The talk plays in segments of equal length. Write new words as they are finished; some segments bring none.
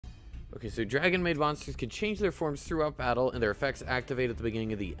Okay, so Dragonmaid monsters can change their forms throughout battle, and their effects activate at the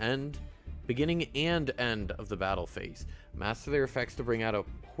beginning and end of the battle phase. Master their effects to bring out a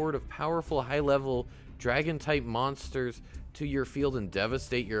horde of powerful, high-level dragon-type monsters to your field and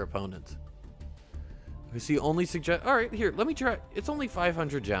devastate your opponent. Okay, so you only suggest... Alright, here, let me try... It's only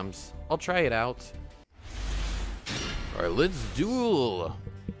 500 gems. I'll try it out. Alright, let's duel.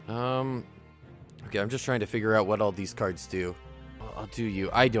 Okay, I'm just trying to figure out what all these cards do. I'll do you.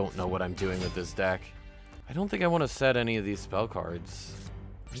 I don't know what I'm doing with this deck. I don't think I want to set any of these spell cards.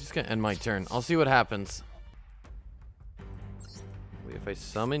 I'm just going to end my turn. I'll see what happens. If I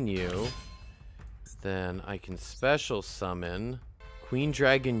summon you, then I can special summon Queen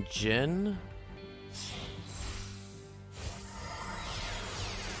Dragon Jin.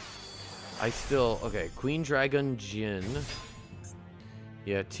 Okay, Queen Dragon Jin.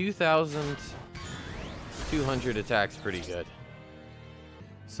 Yeah, 2,200 attacks, pretty good.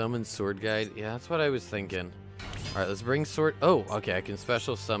 Summon Sword Guide. Yeah, that's what I was thinking. Alright, let's bring Sword... Oh, okay, I can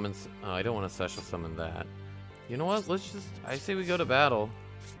special summon... Oh, I don't want to special summon that. You know what? Let's just... I say we go to battle.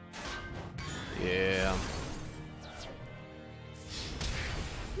 Yeah.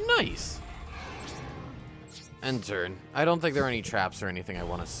 Nice! End turn. I don't think there are any traps or anything I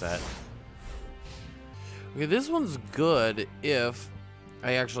want to set. Okay, this one's good if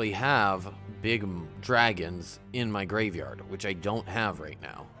I actually have big dragons in my graveyard, which I don't have right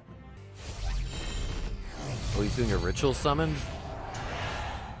now. Oh, he's doing a ritual summon?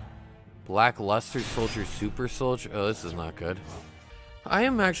 Black Luster Soldier, Super Soldier. Oh, this is not good. I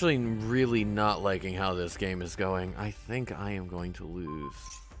am actually really not liking how this game is going. I think I am going to lose.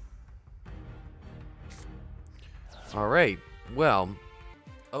 Alright, well.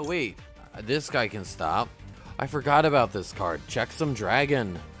 Oh, wait. This guy can stop. I forgot about this card. Check some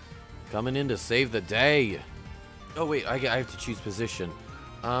dragon. Coming in to save the day. Oh, wait. I have to choose position.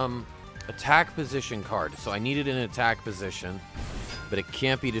 Attack position card. So I needed an attack position, but it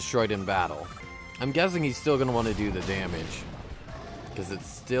can't be destroyed in battle. I'm guessing he's still going to want to do the damage, because it's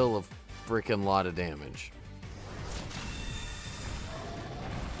still a freaking lot of damage.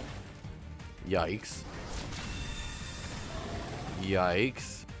 Yikes.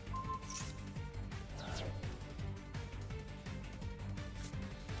 Yikes.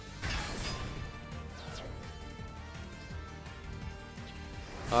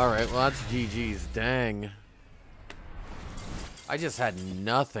 Alright, well that's GG's. Dang. I just had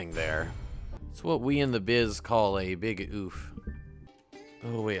nothing there. It's what we in the biz call a big oof.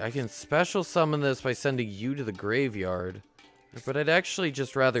 Oh wait, I can special summon this by sending you to the graveyard. But I'd actually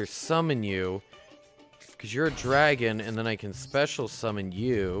just rather summon you, because you're a dragon, and then I can special summon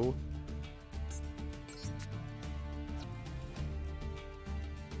you.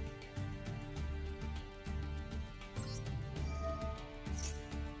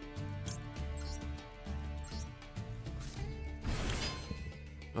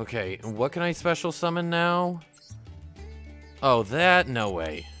 Okay, and what can I special summon now? Oh, that? No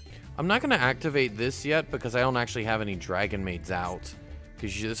way. I'm not going to activate this yet because I don't actually have any Dragonmaids out.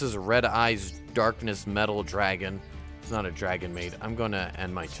 Because this is a Red Eyes Darkness Metal Dragon. It's not a Dragonmaid. I'm going to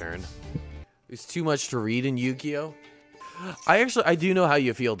end my turn. There's too much to read in Yu-Gi-Oh! I do know how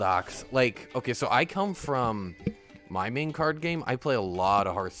you feel, Docs. Like, okay, so I come from my main card game. I play a lot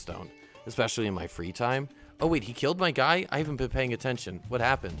of Hearthstone, especially in my free time. Oh, wait, he killed my guy? I haven't been paying attention. What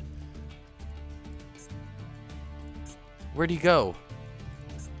happened? Where'd he go?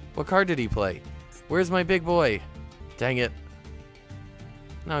 What card did he play? Where's my big boy? Dang it.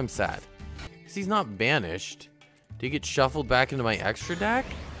 Now I'm sad. Because he's not banished. Did he get shuffled back into my extra deck?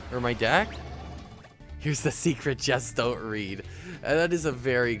 Or my deck? Here's the secret, just don't read. That is a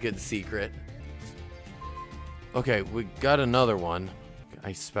very good secret. Okay, we got another one.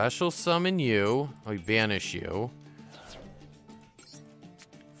 I special summon you. I banish you.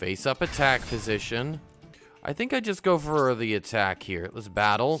 Face up attack position. I think I just go for the attack here. Let's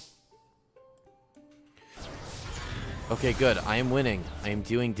battle. Okay, good. I am winning. I am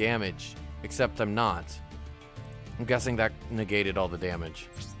doing damage. Except I'm not. I'm guessing that negated all the damage.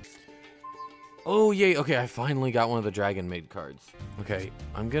 Oh, yay. Okay, I finally got one of the Dragonmaid cards. Okay,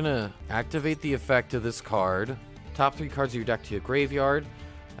 I'm gonna activate the effect of this card. Top 3 cards of your deck to your graveyard.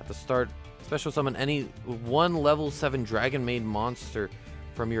 At the start, special summon any one level 7 Dragonmaid monster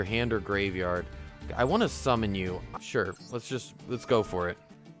from your hand or graveyard. I want to summon you. Sure, let's go for it.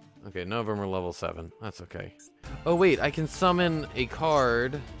 Okay, none of them are level 7. That's okay. Oh wait, I can summon a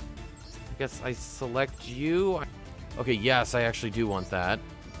card. I guess I select you. Okay, yes, I actually do want that.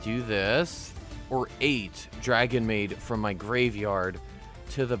 Do this. Or 8 Dragonmaid from my graveyard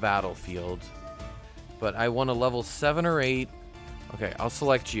to the battlefield. But I want a level 7 or 8 Okay, I'll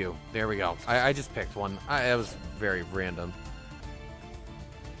select you. There we go. I just picked one. That was very random.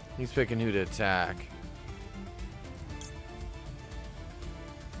 He's picking who to attack.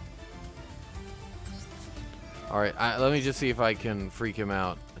 Alright, let me just see if I can freak him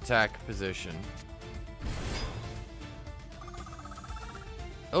out. Attack position.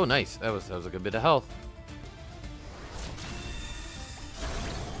 Oh, nice. That was a good bit of health.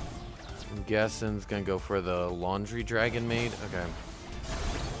 I'm guessing it's gonna go for the laundry dragon maid. Okay.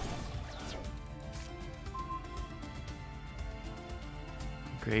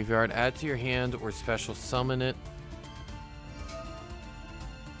 Graveyard, add to your hand or special summon it.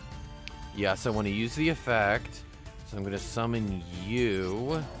 Yes, I want to use the effect. So I'm going to summon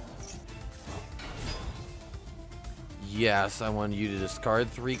you. Yes, I want you to discard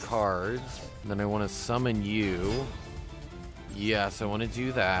 3 cards. Then I want to summon you. Yes, I want to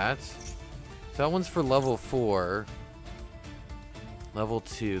do that. So that one's for level 4. Level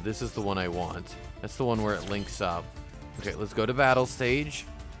 2. This is the one I want. That's the one where it links up. Okay, let's go to battle stage.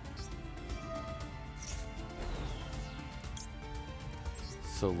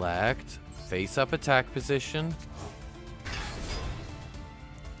 Select. Face up attack position.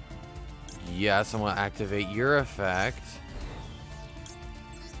 Yes, I want to activate your effect.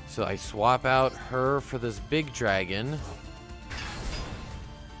 So I swap out her for this big dragon.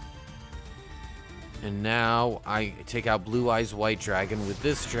 And now I take out Blue Eyes White Dragon with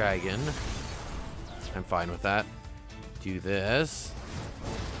this dragon. I'm fine with that. Do this.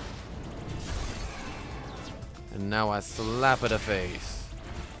 And now I slap at a face.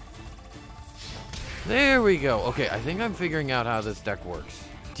 There we go. Okay, I think I'm figuring out how this deck works.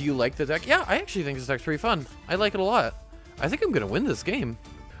 Do you like the deck? Yeah, I actually think this deck's pretty fun. I like it a lot. I think I'm going to win this game.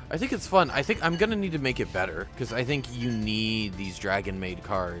 I think it's fun. I think I'm going to need to make it better, because I think you need these Dragonmaid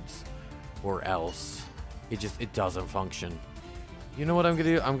cards, or else it doesn't function. You know what I'm going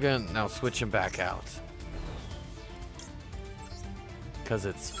to do? I'm going to now switch him back out. Because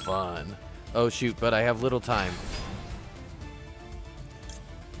it's fun. Oh, shoot, but I have little time.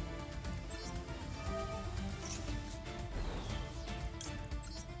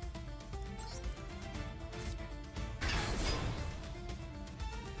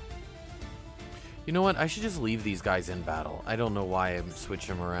 You know what? I should just leave these guys in battle. I don't know why I'm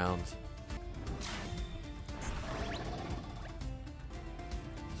switching them around.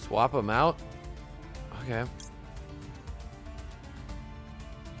 Swap them out? Okay.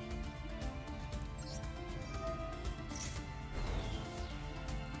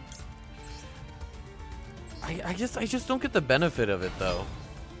 I just don't get the benefit of it, though.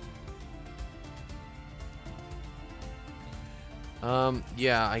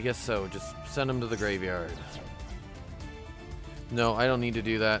 Yeah, I guess so. Just send him to the graveyard. No, I don't need to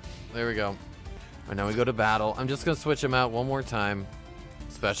do that. There we go. All right, now we go to battle. I'm just going to switch him out one more time.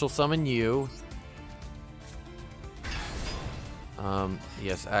 Special summon you.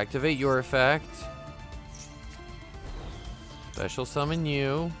 Yes, activate your effect. Special summon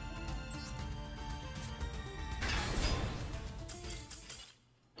you.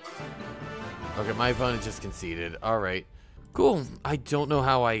 Okay, my opponent just conceded. Alright. Cool. I don't know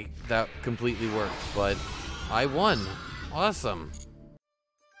how that completely worked, but I won. Awesome.